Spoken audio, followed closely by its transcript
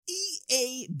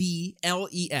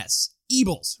E-A-B-L-E-S.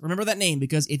 Ebles. Remember that name,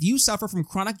 because if you suffer from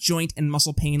chronic joint and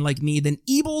muscle pain like me, then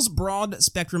Ebles Broad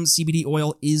Spectrum CBD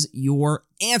Oil is your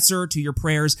answer to your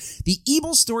prayers. The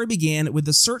Ebles story began with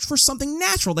the search for something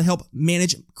natural to help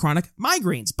manage chronic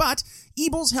migraines. But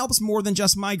Ebles helps more than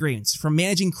just migraines. From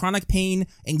managing chronic pain,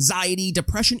 anxiety,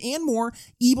 depression, and more,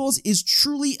 Ebles is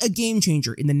truly a game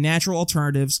changer in the natural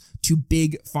alternatives to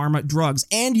big pharma drugs.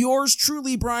 And yours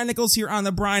truly, Brian Nichols, here on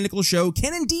The Brian Nichols Show,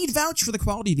 can indeed vouch for the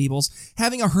quality of Ebles.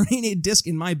 Having a herniated disc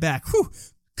in my back,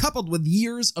 coupled with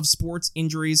years of sports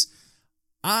injuries,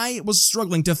 I was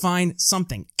struggling to find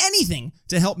something, anything,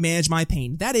 to help manage my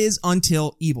pain. That is,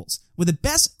 until Ebles. With the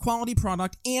best quality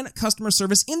product and customer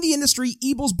service in the industry,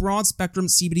 Ebles Broad Spectrum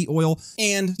CBD Oil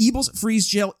and Ebles Freeze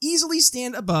Gel easily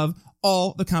stand above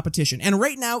all the competition. And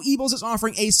right now, Ebles is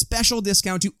offering a special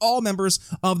discount to all members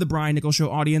of the Brian Nichols Show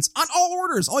audience on all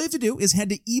orders. All you have to do is head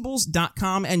to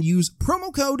Ebles.com and use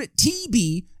promo code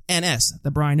TBNS, the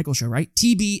Brian Nichols Show, right?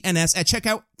 TBNS at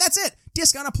checkout. That's it.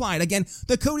 Discount applied. Again,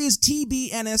 the code is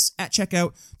TBNS at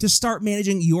checkout to start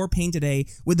managing your pain today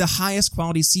with the highest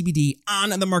quality CBD on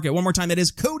the market. One more time, that is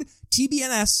code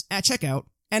TBNS at checkout.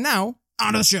 And now,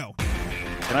 on to the show.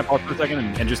 Can I pause for a second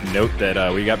and just note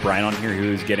that we got Brian on here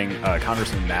who's getting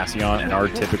Congressman Massey on, and our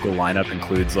typical lineup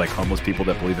includes like homeless people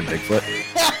that believe in Bigfoot.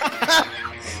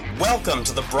 Welcome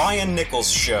to the Brian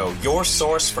Nichols Show, your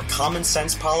source for common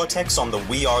sense politics on the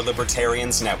We Are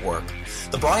Libertarians network.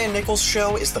 The Brian Nichols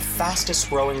Show is the fastest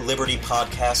growing liberty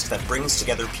podcast that brings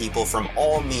together people from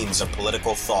all means of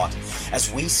political thought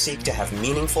as we seek to have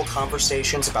meaningful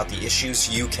conversations about the issues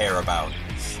you care about.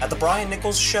 At the Brian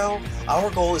Nichols Show,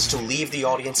 our goal is to leave the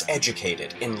audience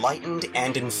educated, enlightened,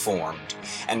 and informed.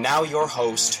 And now your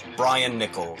host, Brian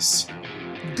Nichols.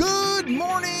 Good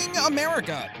morning,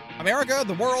 America. America,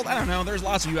 the world, I don't know. There's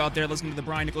lots of you out there listening to the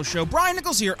Brian Nichols Show. Brian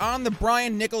Nichols here on the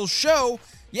Brian Nichols Show.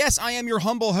 Yes, I am your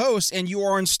humble host, and you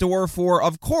are in store for,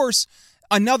 of course,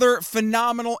 another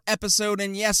phenomenal episode.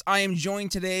 And yes, I am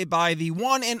joined today by the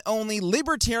one and only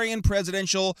Libertarian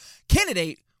presidential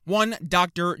candidate, one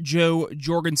Dr. Joe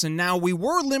Jorgensen. Now, we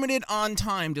were limited on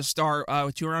time to start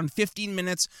to around 15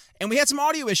 minutes, and we had some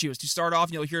audio issues to start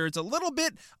off. You'll hear it's a little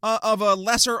bit of a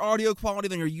lesser audio quality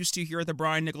than you're used to here at the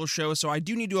Brian Nichols Show, so I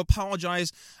do need to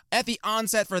apologize at the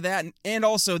onset for that, and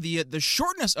also the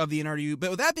shortness of the interview. But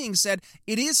with that being said,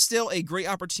 it is still a great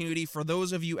opportunity for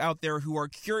those of you out there who are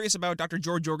curious about Dr.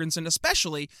 George Jorgensen,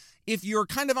 especially if you're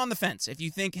kind of on the fence. If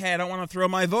you think, hey, I don't want to throw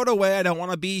my vote away, I don't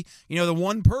want to be, the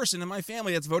one person in my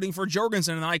family that's voting for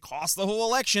Jorgensen and I cost the whole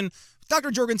election. Dr.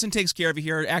 Jorgensen takes care of you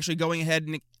here, actually going ahead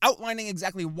and outlining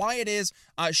exactly why it is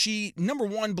she, number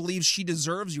one, believes she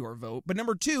deserves your vote, but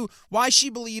number two, why she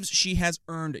believes she has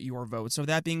earned your vote. So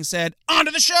that being said, on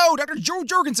to the show, Dr. Joe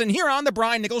Jorgensen here on The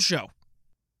Brian Nichols Show.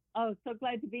 Oh, so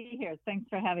glad to be here. Thanks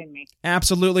for having me.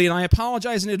 Absolutely, and I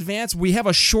apologize in advance. We have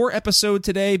a short episode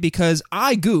today because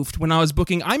I goofed when I was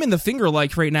booking. I'm in the Finger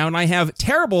Lakes right now, and I have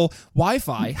terrible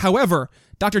Wi-Fi. However,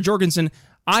 Dr. Jorgensen,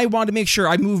 I wanted to make sure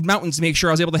I moved mountains to make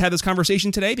sure I was able to have this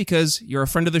conversation today because you're a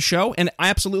friend of the show, and I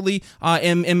absolutely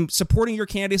am supporting your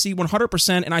candidacy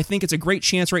 100%, and I think it's a great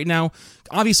chance right now.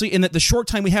 Obviously, in the short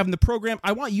time we have in the program,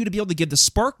 I want you to be able to give the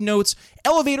Spark Notes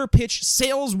elevator pitch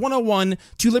sales 101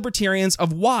 to libertarians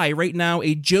of why right now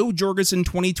a Joe Jorgensen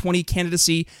 2020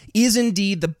 candidacy is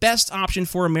indeed the best option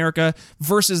for America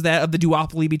versus that of the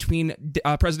duopoly between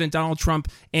President Donald Trump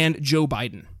and Joe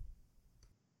Biden.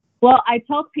 Well, I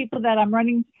tell people that I'm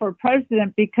running for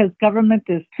president because government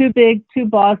is too big, too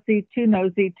bossy, too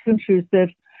nosy, too intrusive.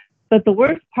 But the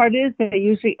worst part is they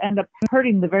usually end up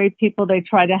hurting the very people they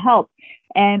try to help.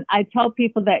 And I tell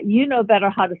people that you know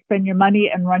better how to spend your money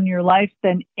and run your life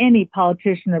than any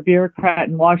politician or bureaucrat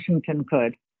in Washington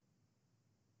could.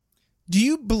 Do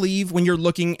you believe when you're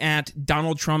looking at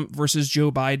Donald Trump versus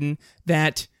Joe Biden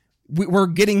that we're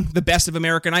getting the best of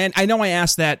America? And I know I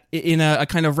asked that in a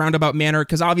kind of roundabout manner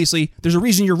because obviously there's a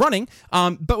reason you're running.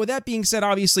 But with that being said,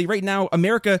 obviously right now,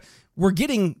 America, we're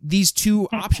getting these two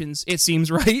options, it seems,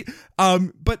 right?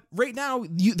 But right now,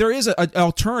 there is an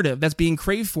alternative that's being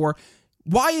craved for.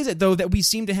 Why is it, though, that we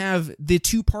seem to have the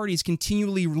two parties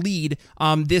continually lead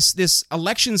this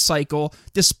election cycle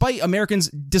despite Americans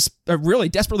really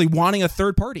desperately wanting a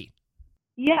third party?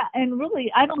 Yeah, and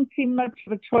really, I don't see much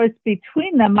of a choice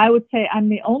between them. I would say I'm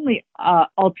the only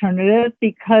alternative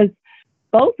because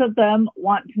both of them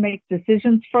want to make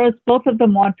decisions for us. Both of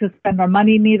them want to spend our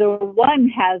money. Neither one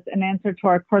has an answer to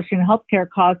our crushing healthcare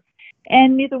costs,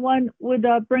 and neither one would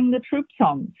bring the troops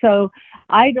home. So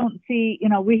I don't see,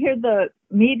 we hear the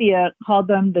media call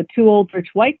them the two old rich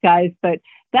white guys, but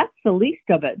that's the least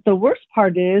of it. The worst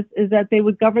part is that they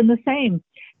would govern the same.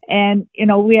 And,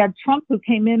 we had Trump who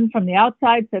came in from the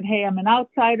outside, said, hey, I'm an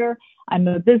outsider. I'm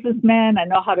a businessman. I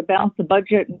know how to balance the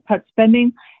budget and cut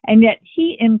spending. And yet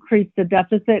he increased the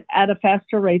deficit at a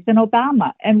faster rate than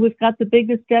Obama. And we've got the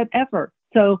biggest debt ever.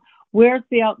 So where's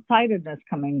the outsiderness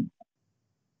coming?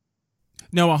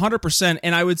 No, 100%.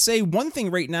 And I would say one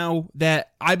thing right now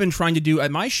that I've been trying to do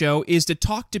at my show is to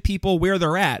talk to people where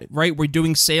they're at, right? We're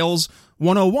doing sales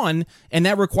 101, and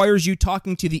that requires you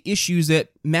talking to the issues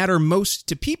that matter most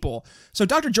to people. So,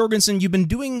 Dr. Jorgensen, you've been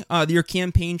doing your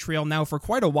campaign trail now for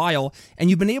quite a while, and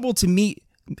you've been able to meet,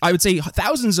 I would say,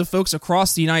 thousands of folks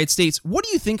across the United States. What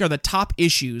do you think are the top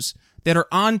issues that are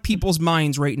on people's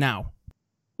minds right now?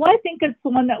 Well, I think it's the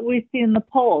one that we see in the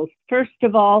polls. First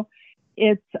of all,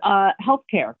 it's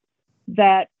healthcare,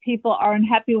 that people are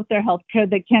unhappy with their healthcare.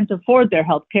 They can't afford their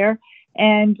healthcare.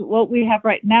 And what we have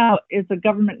right now is a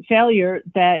government failure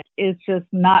that is just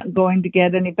not going to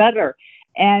get any better.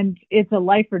 And it's a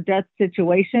life or death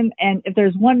situation. And if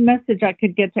there's one message I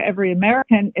could get to every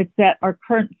American, it's that our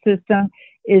current system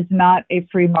is not a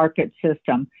free market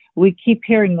system. We keep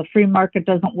hearing the free market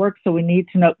doesn't work, so we need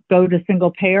to go to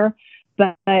single payer.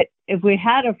 But if we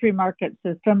had a free market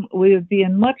system, we would be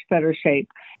in much better shape.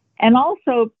 And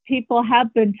also, people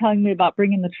have been telling me about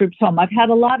bringing the troops home. I've had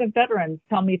a lot of veterans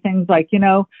tell me things like,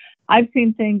 I've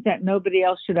seen things that nobody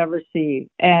else should ever see.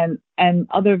 And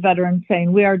other veterans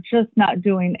saying, we are just not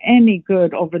doing any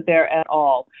good over there at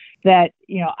all. That,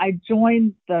 I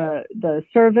joined the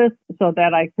service so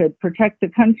that I could protect the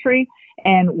country,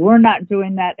 and we're not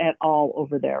doing that at all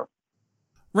over there.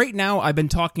 Right now, I've been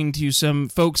talking to some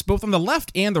folks, both on the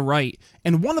left and the right,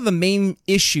 and one of the main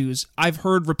issues I've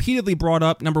heard repeatedly brought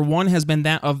up, number one, has been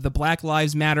that of the Black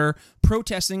Lives Matter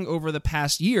protesting over the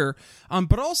past year,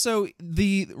 but also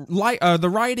the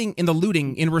rioting and the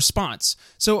looting in response.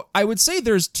 So I would say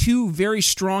there's two very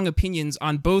strong opinions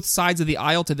on both sides of the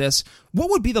aisle to this. What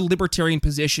would be the libertarian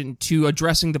position to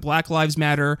addressing the Black Lives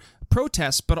Matter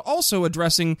protests, but also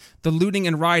addressing the looting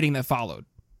and rioting that followed?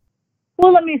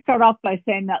 Well, let me start off by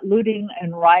saying that looting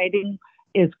and rioting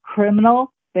is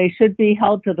criminal. They should be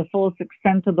held to the fullest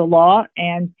extent of the law.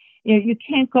 And you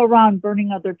can't go around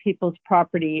burning other people's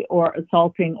property or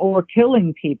assaulting or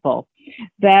killing people.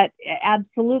 That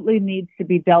absolutely needs to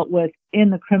be dealt with in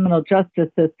the criminal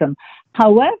justice system.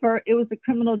 However, it was the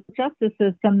criminal justice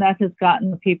system that has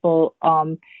gotten people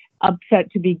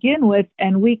upset to begin with.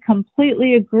 And we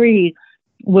completely agree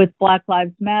with Black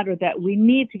Lives Matter that we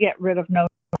need to get rid of no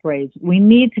raise. We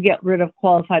need to get rid of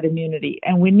qualified immunity,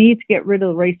 and we need to get rid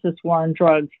of the racist war on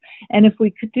drugs. And if we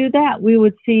could do that, we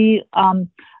would see a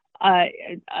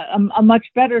much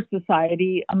better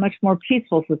society, a much more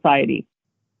peaceful society.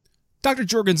 Dr.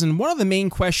 Jorgensen, one of the main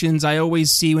questions I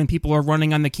always see when people are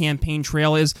running on the campaign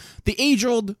trail is the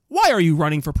age-old, why are you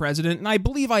running for president? And I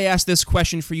believe I asked this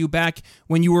question for you back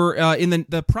when you were in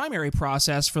the primary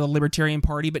process for the Libertarian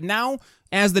Party, but now,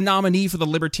 as the nominee for the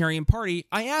Libertarian Party,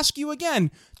 I ask you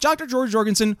again, Dr. George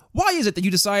Jorgensen, why is it that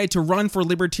you decided to run for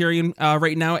Libertarian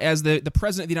right now as the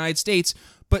President of the United States,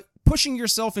 but pushing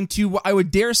yourself into what I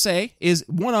would dare say is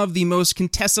one of the most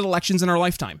contested elections in our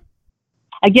lifetime?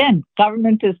 Again,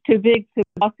 government is too big, too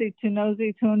bossy, too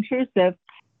nosy, too intrusive.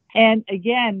 And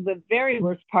again, the very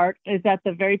worst part is that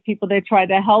the very people they try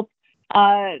to help,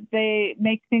 they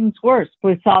make things worse.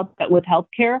 We saw that with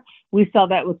healthcare. We saw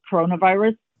that with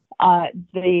coronavirus.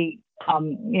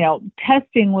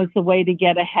 Testing was the way to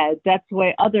get ahead. That's the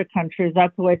way other countries,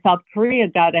 that's the way South Korea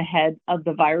got ahead of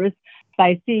the virus,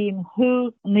 by seeing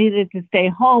who needed to stay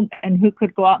home and who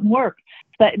could go out and work.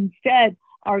 But instead,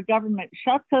 our government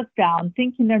shuts us down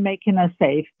thinking they're making us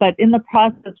safe. But in the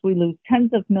process, we lose tens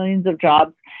of millions of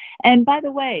jobs. And by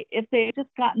the way, if they had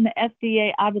just gotten the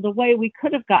FDA out of the way, we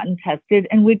could have gotten tested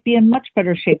and we'd be in much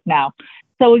better shape now.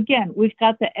 So again, we've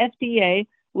got the FDA,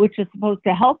 which is supposed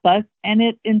to help us, and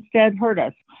it instead hurt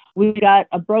us. We've got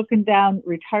a broken down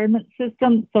retirement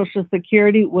system. Social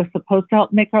Security was supposed to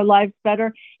help make our lives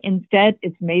better. Instead,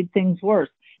 it's made things worse.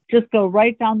 Just go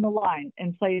right down the line.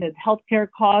 Inflated healthcare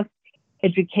costs,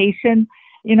 education.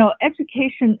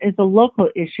 Education is a local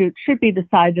issue. It should be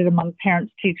decided among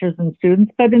parents, teachers, and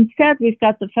students. But instead, we've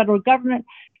got the federal government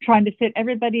trying to fit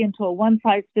everybody into a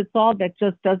one-size-fits-all that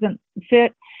just doesn't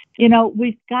fit.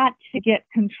 We've got to get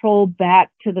control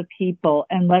back to the people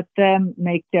and let them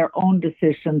make their own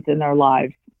decisions in their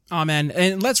lives. Amen.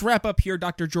 And let's wrap up here,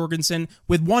 Dr. Jorgensen,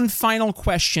 with one final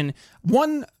question.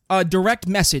 One direct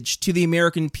message to the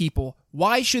American people.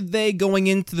 Why should they, going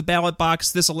into the ballot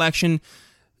box this election,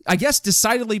 I guess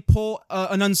decidedly pull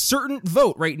an uncertain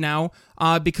vote right now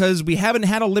because we haven't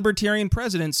had a libertarian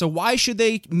president. So why should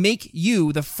they make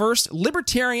you the first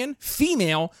libertarian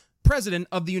female president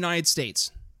of the United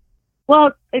States?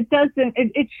 Well, it doesn't.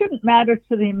 It shouldn't matter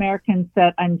to the Americans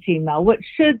that I'm female. What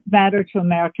should matter to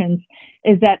Americans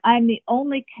is that I'm the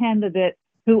only candidate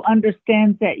who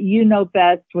understands that you know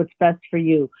best what's best for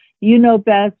you. You know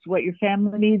best what your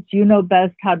family needs. You know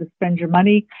best how to spend your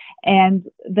money, and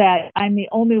that I'm the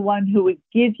only one who would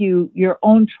give you your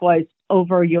own choice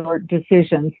over your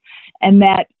decisions. And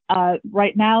that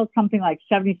right now, something like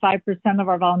 75% of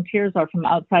our volunteers are from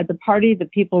outside the party. The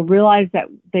people realize that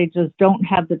they just don't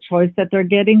have the choice that they're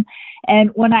getting.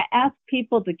 And when I ask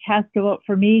people to cast a vote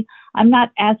for me, I'm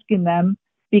not asking them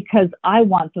because I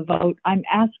want the vote. I'm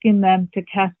asking them to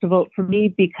cast a vote for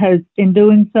me because in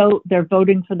doing so, they're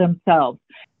voting for themselves.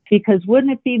 Because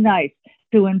wouldn't it be nice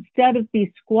to, instead of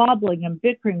be squabbling and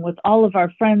bickering with all of our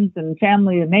friends and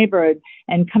family and neighborhood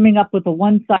and coming up with a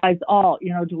one-size-all,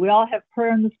 do we all have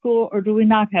prayer in the school or do we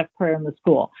not have prayer in the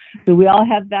school? Do we all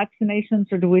have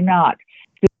vaccinations or do we not?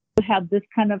 Do we have this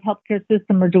kind of healthcare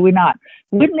system or do we not?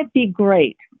 Wouldn't it be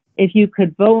great if you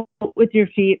could vote with your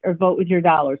feet or vote with your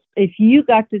dollars? If you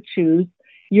got to choose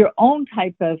your own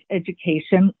type of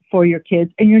education for your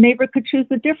kids and your neighbor could choose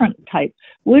a different type.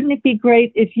 Wouldn't it be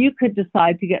great if you could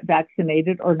decide to get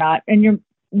vaccinated or not and your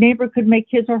neighbor could make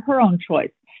his or her own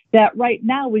choice? That right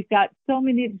now we've got so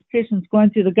many decisions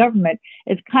going through the government.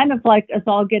 It's kind of like us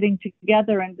all getting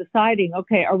together and deciding,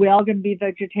 okay, are we all going to be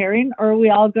vegetarian or are we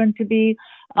all going to be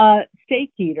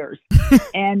steak eaters?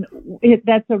 And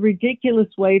that's a ridiculous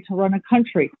way to run a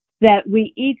country. That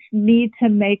we each need to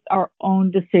make our own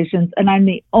decisions, and I'm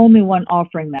the only one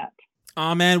offering that.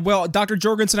 Oh, man. Well, Dr.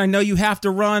 Jorgensen, I know you have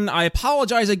to run. I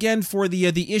apologize again for the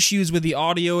issues with the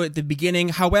audio at the beginning.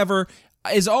 However,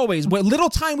 as always, what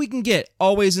little time we can get,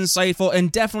 always insightful,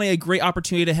 and definitely a great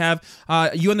opportunity to have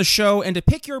you on the show and to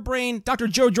pick your brain. Dr.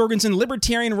 Joe Jorgensen,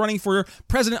 Libertarian, running for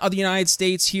President of the United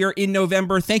States here in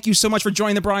November. Thank you so much for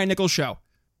joining the Brian Nichols Show.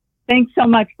 Thanks so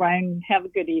much, Brian. Have a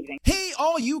good evening. Hey,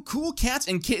 all you cool cats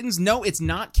and kittens. No, it's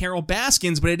not Carol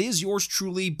Baskins, but it is yours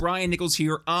truly, Brian Nichols,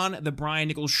 here on The Brian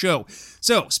Nichols Show.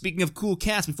 So, speaking of cool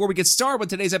cats, before we get started with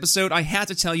today's episode, I have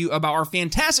to tell you about our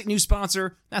fantastic new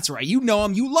sponsor. That's right, you know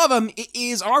them, you love them. It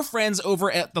is our friends over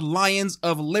at the Lions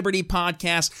of Liberty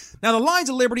podcast. Now, the Lions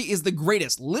of Liberty is the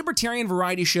greatest libertarian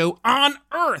variety show on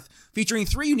earth, featuring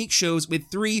 3 unique shows with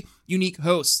 3 unique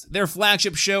hosts. Their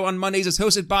flagship show on Mondays is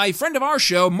hosted by a friend of our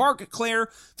show, Mark Claire,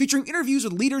 featuring interviews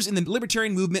with leaders in the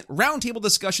libertarian movement, roundtable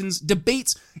discussions,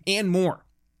 debates, and more.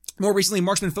 More recently,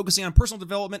 Mark's been focusing on personal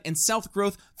development and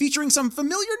self-growth, featuring some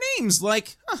familiar names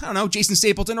like, Jason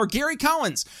Stapleton or Gary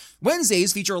Collins.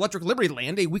 Wednesdays feature Electric Liberty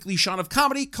Land, a weekly shot of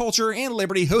comedy, culture, and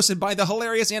liberty, hosted by the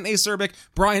hilarious and acerbic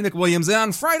Brian McWilliams. And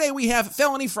on Friday, we have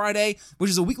Felony Friday,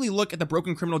 which is a weekly look at the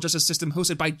broken criminal justice system,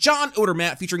 hosted by John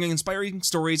Odermatt, featuring inspiring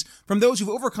stories from those who've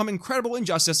overcome incredible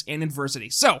injustice and adversity.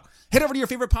 So, head over to your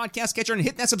favorite podcast catcher and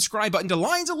hit that subscribe button to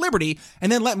Lions of Liberty,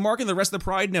 and then let Mark and the rest of the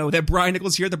Pride know that Brian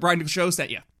Nichols here at the Brian Nichols Show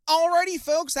sent you. Alrighty,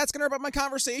 folks, that's going to wrap up my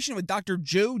conversation with Dr.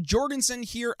 Joe Jorgensen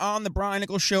here on the Brian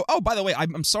Nichols Show. Oh, by the way,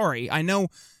 I'm sorry. I know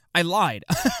I lied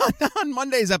on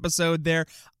Monday's episode there.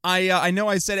 I know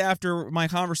I said after my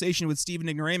conversation with Stephen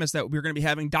Ignoramus that we were going to be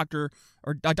having Dr.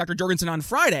 Jorgensen on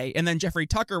Friday, and then Jeffrey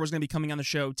Tucker was going to be coming on the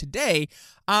show today.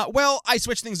 Well, I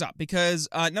switched things up because,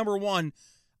 number one,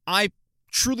 I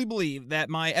truly believe that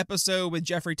my episode with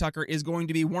Jeffrey Tucker is going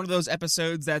to be one of those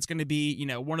episodes that's going to be,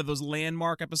 one of those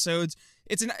landmark episodes.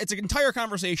 It's an entire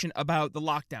conversation about the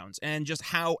lockdowns and just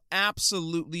how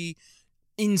absolutely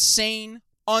insane,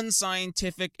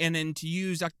 unscientific, and then to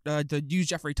use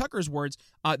Jeffrey Tucker's words,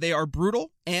 they are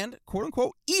brutal and quote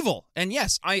unquote evil. And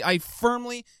yes, I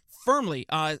firmly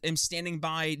am standing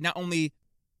by not only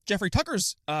Jeffrey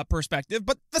Tucker's perspective,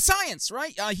 but the science,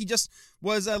 right? He just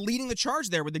was leading the charge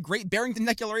there with the Great Barrington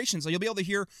Declaration. So you'll be able to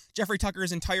hear Jeffrey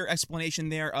Tucker's entire explanation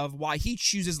there of why he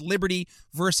chooses liberty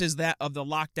versus that of the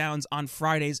lockdowns on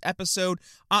Friday's episode.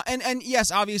 And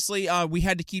yes, obviously, we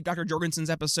had to keep Dr.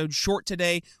 Jorgensen's episode short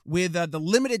today with the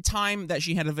limited time that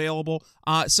she had available.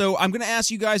 So I'm going to ask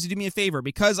you guys to do me a favor.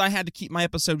 Because I had to keep my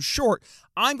episode short,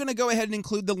 I'm going to go ahead and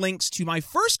include the links to my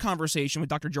first conversation with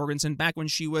Dr. Jorgensen back when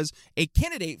she was a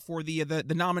candidate for the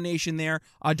nomination there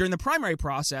during the primary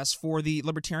process for the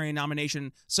Libertarian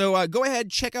nomination. So go ahead,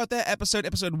 check out that episode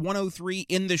 103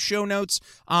 in the show notes,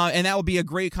 and that will be a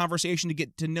great conversation to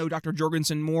get to know Dr.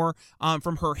 Jorgensen more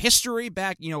from her history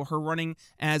back, her running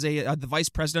as the vice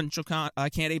presidential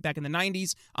candidate back in the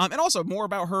 90s, and also more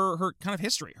about her kind of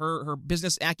history, her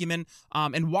business acumen,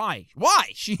 and why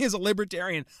she is a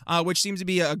libertarian, which seems to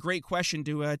be a great question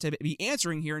to be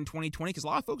answering here in 2020, because a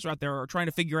lot of folks out there are trying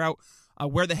to figure out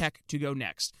where the heck to go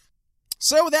next.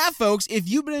 So with that, folks, if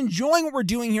you've been enjoying what we're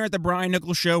doing here at the Brian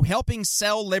Nichols Show, helping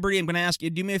sell liberty, I'm going to ask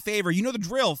you to do me a favor. You know the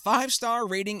drill. 5-star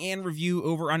rating and review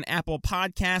over on Apple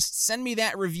Podcasts. Send me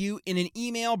that review in an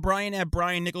email,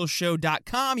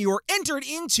 brian@briannicholsshow.com. You are entered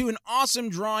into an awesome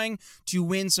drawing to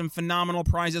win some phenomenal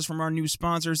prizes from our new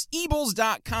sponsors,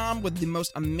 ebles.com, with the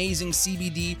most amazing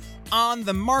CBD on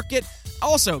the market.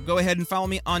 Also, go ahead and follow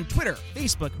me on Twitter,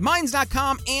 Facebook,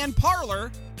 minds.com, and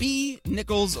Parler, B.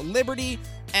 Nichols Liberty,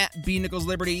 at B. Nichols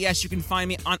Liberty. Yes, you can find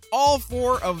me on all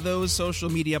 4 of those social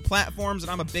media platforms,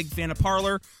 and I'm a big fan of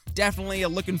Parler. Definitely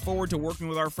looking forward to working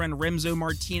with our friend Remzo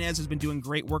Martinez, who's been doing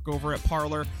great work over at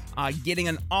Parler, getting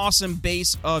an awesome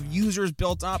base of users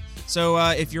built up. So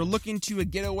if you're looking to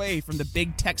get away from the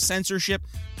big tech censorship,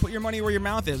 put your money where your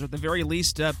mouth is, or at the very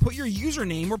least, put your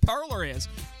username where Parler is.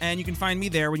 And you can find me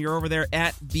there when you're over there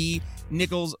at B.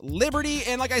 Nichols Liberty.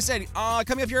 And like I said,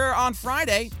 coming up here on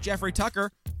Friday, Jeffrey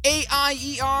Tucker,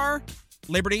 AIER,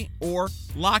 Liberty or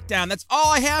Lockdown. That's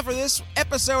all I have for this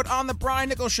episode on The Brian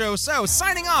Nichols Show. So,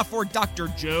 signing off for Dr.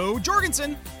 Joe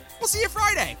Jorgensen. We'll see you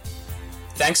Friday.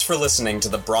 Thanks for listening to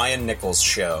The Brian Nichols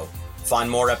Show. Find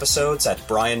more episodes at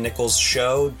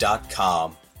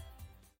briannicholsshow.com.